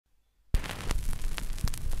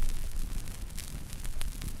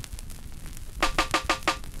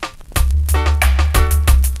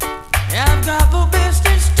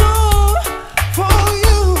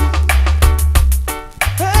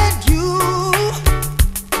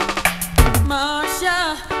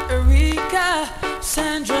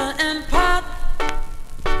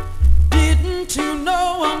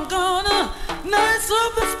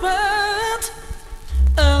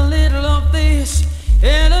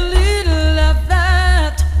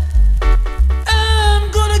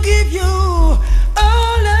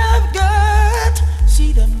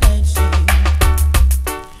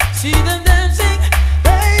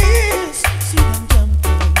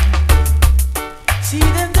See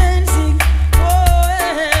them dancing, oh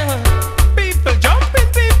yeah. People jumping,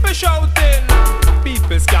 people shouting,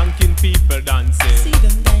 people skanking, people dancing. See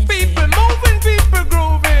them dancing. People moving, people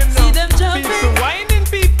grooving. See them jumping. People whining,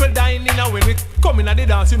 people dining. And when we come in at the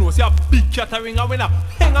dance, you know, see a big chattering. And when I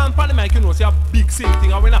hang on for the mic, you know, see a big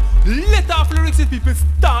singing. And when I let off lyrics, people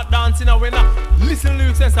start dancing. And when I listen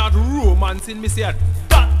lyrics and start romancing, me say that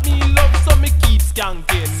me love, so me keep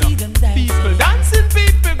skanking. See them dancing. People dancing,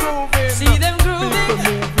 people grooving. See them grooving. People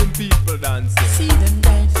moving, people dancing. See them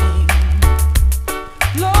dancing.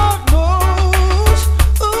 Lord knows,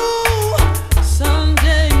 ooh,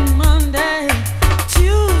 Sunday, Monday,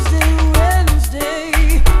 Tuesday, Wednesday,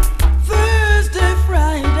 Thursday,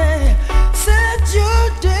 Friday,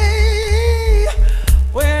 Saturday.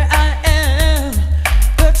 Where I am,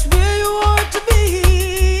 that's where you want to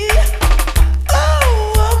be.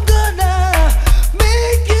 Oh, I'm gonna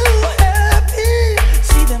make you happy.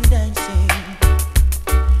 See them dancing.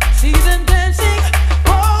 See them dancing.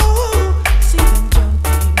 Oh, see them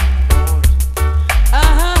jumping.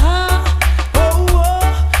 Oh,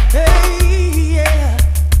 hey, yeah.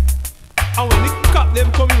 And when the cop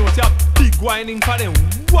them come, you know, see a big whining for them.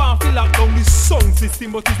 One feel lock down the sound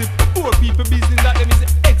system, but it's the poor people business that them is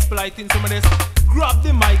exploiting. Some of this grab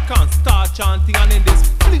the mic and start chanting, and then this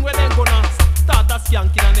fling when them gonna start a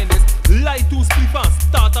skanking, and then this light two spliff and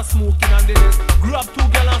start a smoking, and then this grab two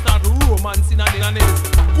girls and start romancing, and then this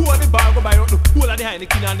go on the bar, go buy out the whole of the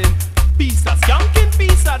Heineken, and then piece of skanking,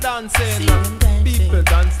 piece of dancing. See them dancing. People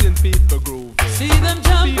dancing, people grooving. See them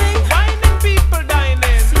jumping. People whining, people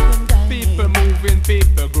dining. See them dining. People moving,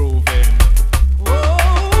 people grooving.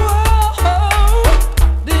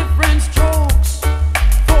 Different strokes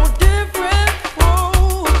for different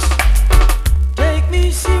folks. Take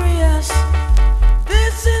me serious,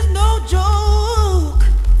 this is no joke.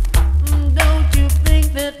 Don't you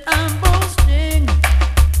think that I'm boasting?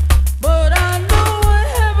 But I know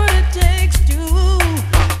whatever it takes to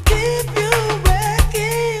keep you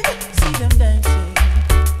rocking. See them dancing,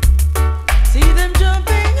 see them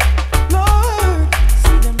jumping, Lord,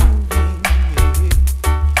 see them moving.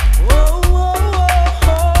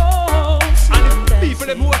 And the people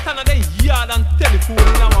them who are standing their yard and telephone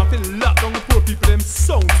and want to lock down the poor people them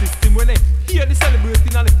sound system. When they hear the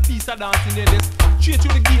celebrating and the piece of dancing, they just straight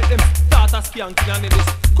through the gate them start a skanking, and they just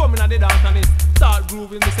come in and they dance and they start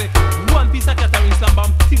grooving. They say one piece of catering slam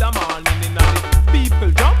bam till a morning, and the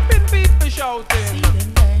people jumping, people shouting, See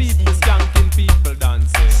them dancing. people skanking, people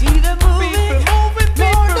dancing. See them moving, People moving,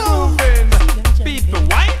 people Lord knows. grooving. See them jumping. People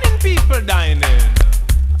whining, people dining.